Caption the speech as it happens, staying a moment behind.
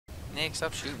Nick,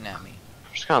 stop shooting at me.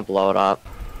 I'm just gonna blow it up.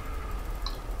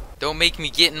 Don't make me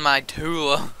get in my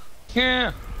Tula.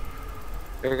 Yeah.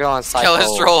 You're going psycho.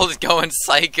 Cholesterol is going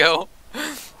psycho.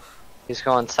 He's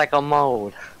going psycho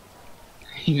mode.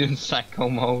 He's in psycho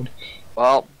mode.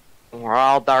 Well, we're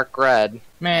all dark red.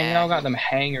 Man, y'all got them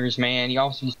hangers, man.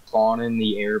 Y'all should spawn in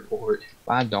the airport.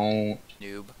 I don't.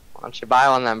 Noob. Why don't you buy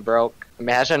one then, broke?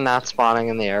 Imagine not spawning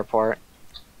in the airport.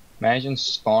 Imagine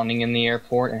spawning in the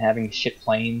airport and having shit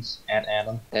planes at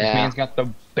Adam. Yeah. This man's got the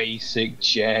basic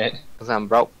jet. Cause I'm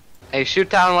broke. Hey, shoot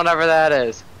down whatever that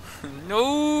is.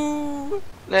 No.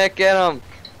 Nick, get him.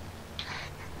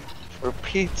 For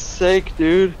Pete's sake,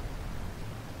 dude.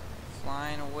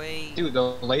 Flying away. Dude,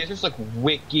 the lasers look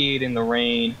wicked in the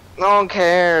rain. No one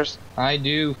cares. I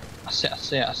do. I say.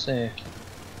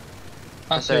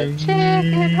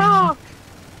 Chicken hawk.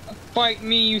 Fight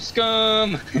me, you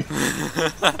scum!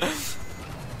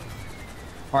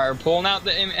 Alright, we're pulling out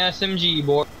the SMG,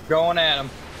 boy. Going at him.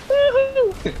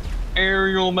 Woohoo!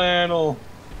 Aerial battle.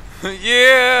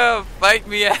 Yeah, fight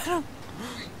me, Adam.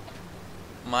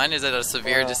 Mine is at a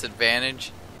severe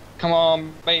disadvantage. Come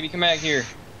on, baby, come back here.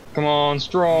 Come on,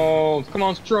 Stroll. Come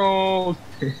on, Stroll.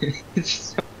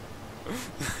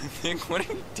 Nick, what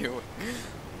are you doing?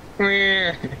 Come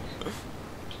here.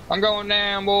 I'm going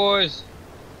down, boys.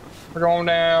 We're going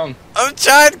down. I'm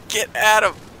trying to get at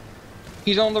him.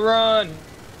 He's on the run.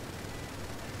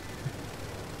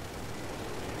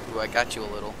 Ooh, I got you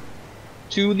a little.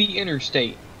 To the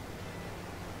interstate.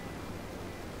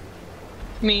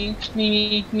 Me.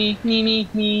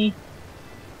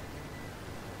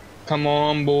 Come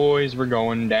on, boys, we're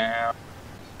going down.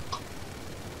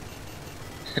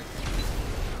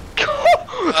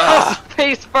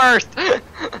 Face first.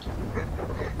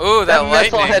 Ooh, that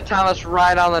missile lightning. hit Thomas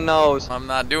right on the nose. I'm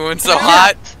not doing so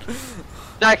hot.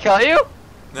 Did I kill you?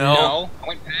 No. I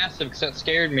went passive because that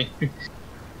scared me.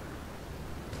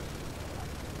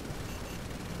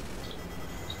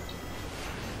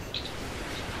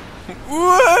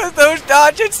 Woo, those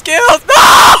dodging skills.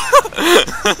 No!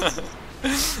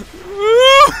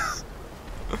 Woo!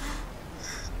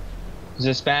 Is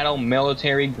this battle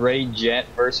military grade jet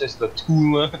versus the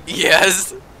Tula?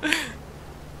 Yes.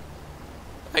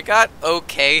 I got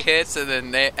okay hits, and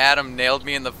then Adam nailed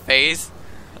me in the face.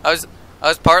 I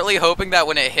was partly hoping that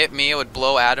when it hit me, it would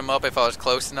blow Adam up if I was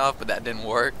close enough, but that didn't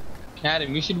work.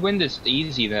 Adam, you should win this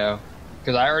easy though,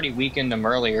 because I already weakened him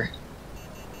earlier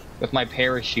with my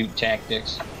parachute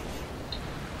tactics.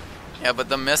 Yeah, but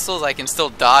the missiles I can still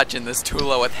dodge in this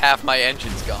Tula with half my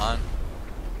engines gone.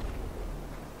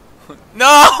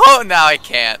 No, now I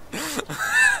can't.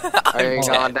 Are you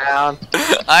going down?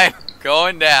 I'm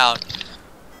going down.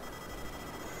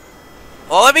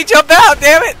 Well, let me jump out,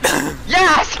 damn it!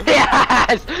 Yes!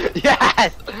 Yes!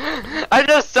 Yes! I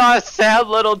just saw a sad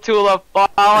little Tula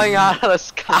falling out of the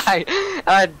sky, and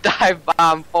I dive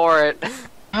bomb for it.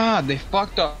 Ah, they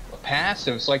fucked up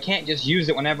passive, so I can't just use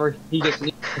it whenever he gets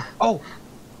near. Oh!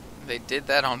 They did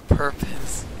that on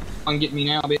purpose. Come get me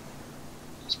now, bitch.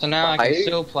 So now I can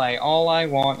still play all I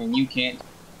want, and you can't.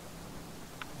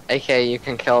 AK, you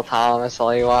can kill Thomas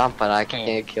all you want, but I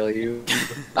can't kill you.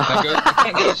 I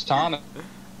can't get this Thomas.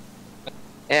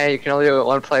 Yeah, you can only do it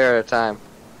one player at a time.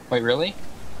 Wait, really?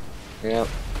 Yep.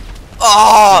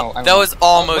 Oh, No, that was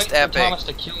almost wait epic. for Thomas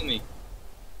to kill me.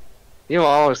 You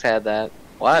almost had that.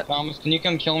 What? Thomas, can you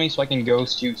come kill me so I can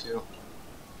ghost you too?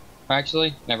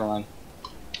 Actually, never mind.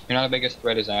 You're not the biggest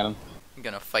threat as Adam. I'm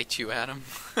gonna fight you, Adam.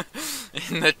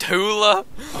 In the Tula.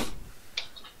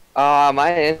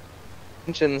 My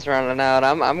engine's running out.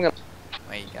 I'm gonna.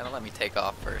 Wait, you gotta let me take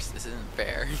off first. This isn't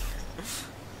fair.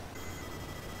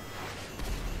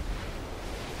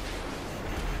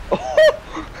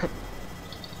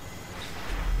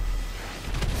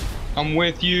 I'm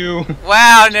with you.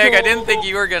 Wow, Nick, I didn't think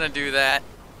you were gonna do that.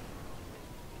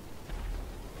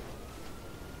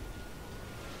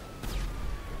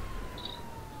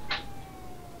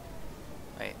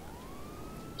 Wait.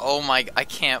 Oh my, I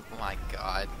can't, oh my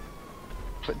god.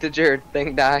 Did your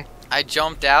thing die? I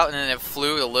jumped out and then it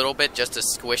flew a little bit just to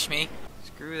squish me.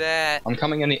 Screw that. I'm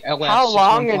coming in the LS. How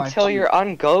long until you're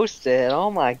unghosted?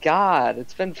 Oh my god,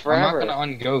 it's been forever. I'm not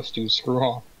gonna unghost you, screw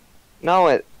off. No,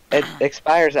 it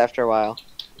expires after a while.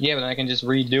 Yeah, but I can just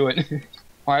redo it.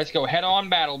 Alright, let's go. Head on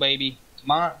battle, baby.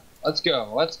 Come on. Let's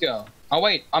go. Let's go. Oh,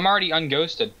 wait. I'm already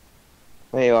unghosted.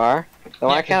 There you are. Then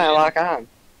why can't I lock on?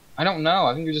 I don't know.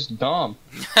 I think you're just dumb.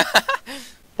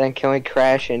 Then can we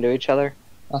crash into each other?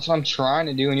 That's what I'm trying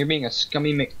to do, and you're being a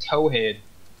scummy McTowhead.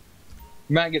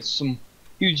 You might get some...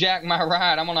 You jack my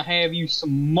ride, I'm gonna have you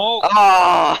smoke.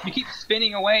 Oh! You keep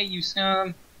spinning away, you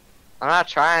scum. I'm not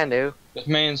trying to. This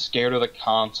man's scared of the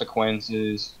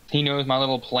consequences. He knows my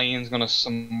little plane's gonna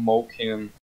smoke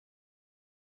him.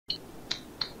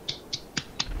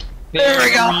 There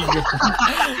we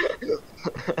go.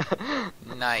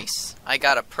 Nice. I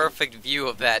got a perfect view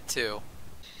of that too.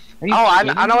 Oh,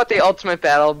 I know what the ultimate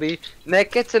battle will be.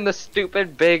 Nick gets in the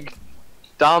stupid, big,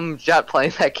 dumb jet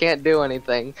plane that can't do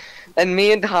anything. And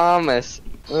me and Thomas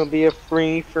will be a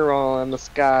free-for-all in the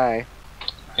sky.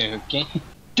 Okay.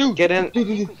 Dude, Get in.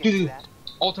 dude.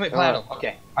 Ultimate battle.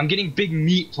 Okay. I'm getting big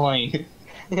meat plane.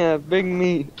 Yeah, big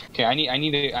meat. Okay, I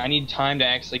need time to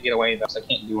actually get away though, so I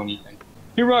can't do anything.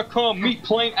 Here I come, meat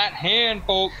plane at hand,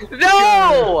 folks.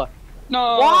 No!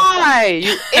 No! Why,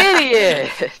 you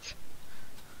idiot?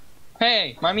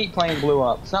 Hey, my meat plane blew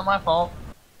up. It's not my fault.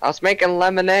 I was making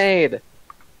lemonade.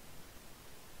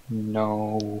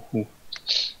 No.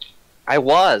 I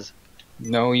was.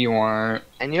 No, you aren't.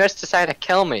 And you just decided to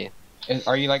kill me.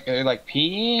 Are you like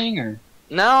peeing or?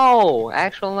 No,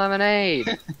 actual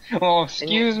lemonade. Oh,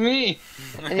 excuse me.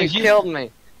 And you killed me.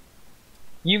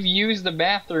 You've used the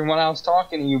bathroom when I was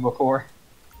talking to you before.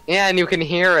 Yeah, and you can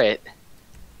hear it.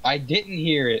 I didn't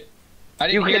hear it.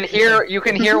 You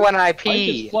can hear when I I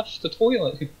pee. just flushed the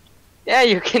toilet. Yeah,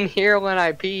 you can hear when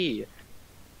I pee.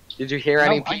 Did you hear No,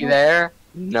 any I pee don't- there?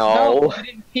 No. I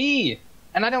didn't pee.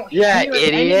 And I don't Yeah, hear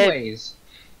it idiot. anyways.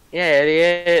 Yeah,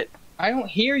 idiot. I don't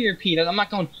hear your pee. I'm not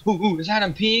going, ooh, is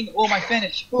Adam peeing? Oh, my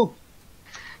fetish. Ooh.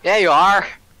 Yeah, you are.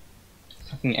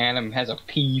 Fucking Adam has a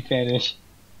pee fetish.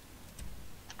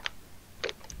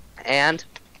 And?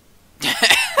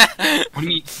 What do you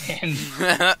mean, and?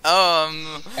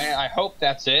 And I hope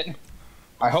that's it.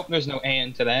 I hope there's no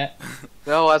and to that.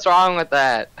 No, what's wrong with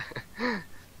that?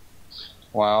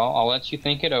 Well, I'll let you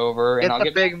think it over, and Get I'll the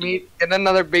get big meat, get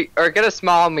another big, or get a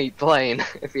small meat plane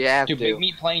if you have Dude, to. big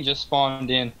meat plane just spawned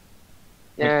in.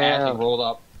 Yeah. As he rolled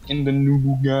up in the new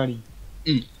Bugatti.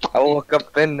 I woke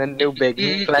up in the new big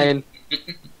meat plane.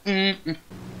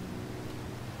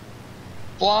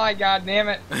 Fly,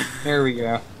 goddammit! There we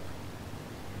go.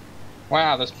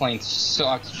 Wow, this plane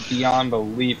sucks beyond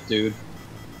belief, dude.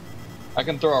 I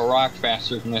can throw a rock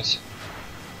faster than this.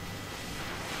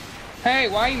 Hey,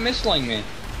 why are you missiling me?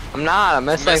 I'm not, I'm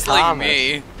missing Thomas.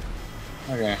 me.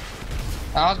 Okay.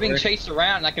 I was being chased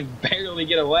around and I can barely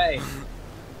get away.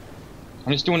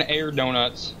 I'm just doing air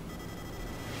donuts.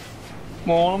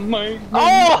 Wanna make me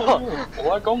Oh! feel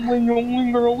like I'm the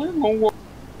only girl in the world.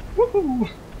 Woohoo!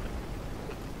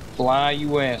 Fly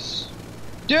US.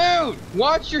 Dude!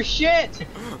 Watch your shit!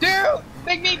 Dude!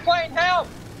 Big meat plane, help!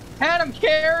 Adam,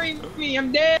 carry me,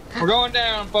 I'm dead! We're going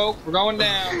down, folks, we're going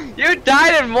down. You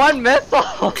died in one missile!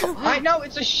 I know,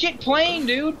 it's a shit plane,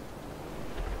 dude!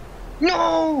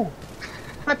 No!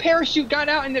 My parachute got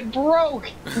out and it broke!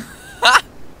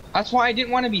 That's why I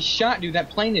didn't want to be shot, dude. That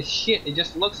plane is shit. It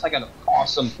just looks like an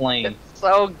awesome plane. It's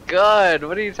so good.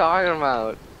 What are you talking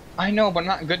about? I know, but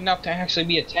not good enough to actually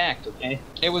be attacked, okay?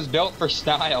 It was built for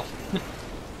style.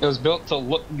 It was built to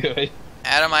look good.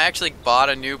 Adam, I actually bought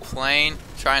a new plane,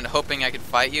 hoping I could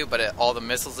fight you, but all the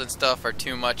missiles and stuff are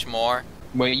too much more.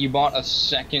 Wait, you bought a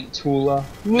second Tula?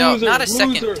 No, Loser, not a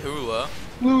second loser, Tula.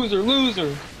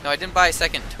 Loser. No, I didn't buy a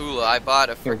second Tula. I bought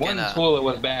a Yeah, one freaking. Tula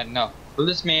was bad enough. But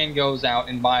this man goes out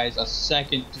and buys a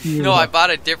second Tula. No, I bought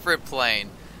a different plane.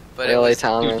 But it Really, was,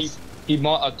 Thomas? Dude, he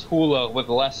bought a Tula with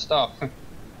less stuff.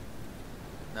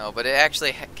 no, but it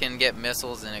actually can get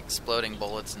missiles and exploding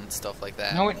bullets and stuff like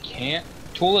that. No, it can't.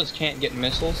 Tulas can't get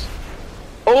missiles.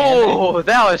 Oh,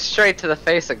 that was straight to the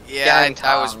face again. Yeah,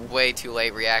 I was Tom. way too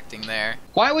late reacting there.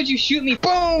 Why would you shoot me?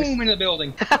 Boom! Into the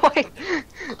building. Wait,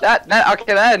 that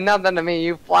had nothing to me.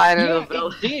 You flying into Yeah, the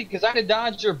building. it did, because I had to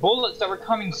dodge your bullets that were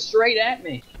coming straight at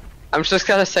me. I'm just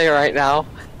gonna say right now,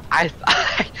 I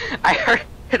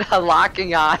heard a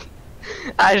locking on.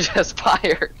 I just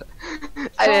fired.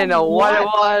 I didn't know what it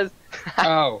was.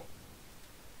 Oh.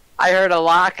 I heard a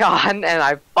lock on and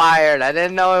I fired. I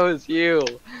didn't know it was you.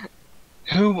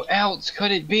 Who else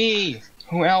could it be?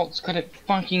 Who else could it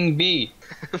fucking be?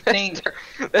 Think.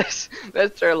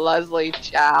 Mr. Leslie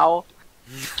Chow.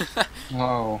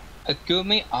 Whoa. Excuse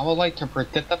me, I would like to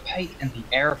participate in the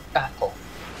air battle.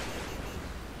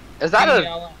 Is that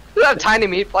a tiny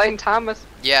meat plane, Thomas?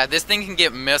 Yeah, this thing can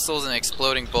get missiles and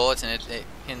exploding bullets, and it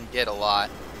can get a lot.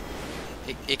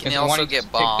 It can also get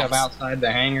Picked bombs. up outside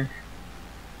the hangar.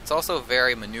 It's also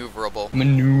very maneuverable.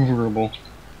 Maneuverable.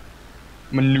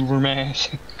 Maneuver mash.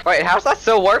 Wait, how's that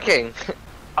still working?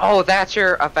 Oh, that's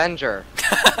your Avenger.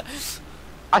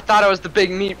 I thought it was the big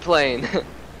meat plane.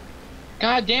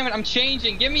 God damn it, I'm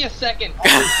changing. Give me a second.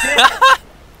 Oh,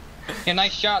 shit. Yeah,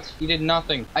 nice shots. You did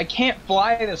nothing. I can't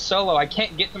fly this solo. I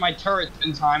can't get to my turrets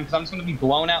in time because I'm just going to be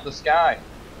blown out the sky.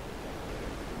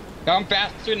 I'm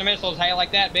faster than the missiles. How you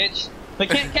like that, bitch? They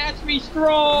can't catch me,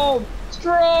 Stroll!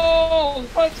 Stroll!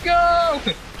 Let's go!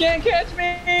 Can't catch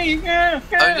me! I'm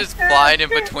just flying in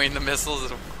between the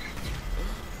missiles.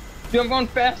 Dude, I'm going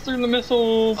faster than the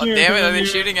missiles. Oh damn it, they're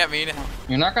shooting at me now.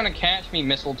 You're not gonna catch me,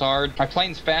 missile tard. My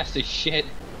plane's fast as shit.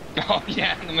 Oh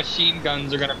yeah, the machine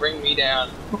guns are gonna bring me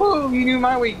down. Woo, you knew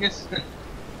my weakness.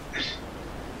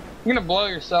 You're gonna blow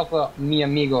yourself up, mi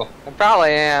amigo. I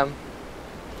probably am.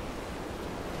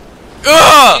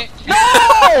 Ugh! No!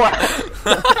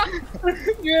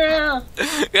 Yeah!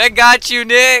 I got you,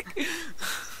 Nick!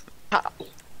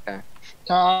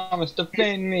 Thomas,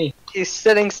 defend me. He's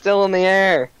sitting still in the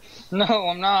air. No,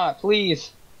 I'm not.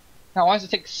 Please. Now, why does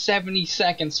it take 70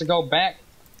 seconds to go back?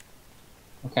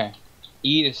 Okay.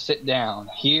 E to sit down.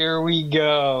 Here we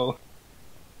go.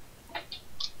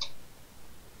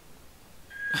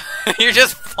 You're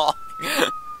just falling.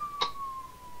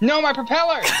 No, my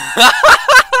propeller!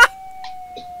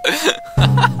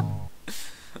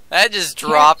 That just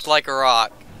dropped like a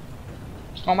rock.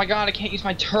 Oh my god, I can't use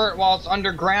my turret while it's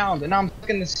underground, and now I'm stuck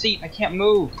in the seat and I can't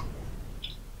move.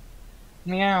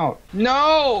 Get me out.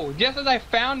 No! Just as I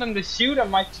found him to shoot him,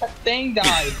 my thing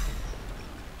died.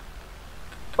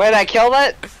 Wait, I killed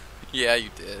it? Yeah, you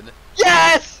did.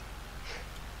 Yes!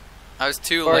 I was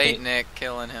too Sorry. late, Nick,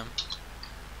 killing him.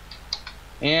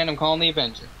 And I'm calling the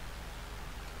Avenger.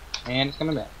 And it's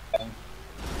coming back.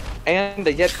 And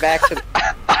to get back to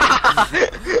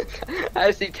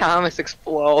I see Thomas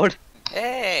explode.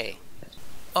 Hey!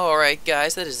 Alright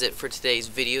guys, that is it for today's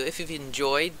video. If you've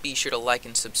enjoyed, be sure to like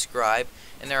and subscribe.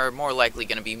 And there are more likely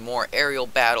going to be more aerial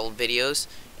battle videos.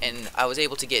 And I was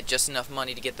able to get just enough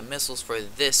money to get the missiles for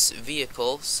this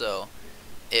vehicle, so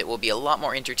it will be a lot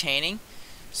more entertaining.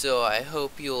 So I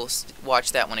hope you'll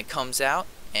watch that when it comes out.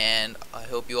 And I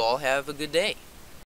hope you all have a good day.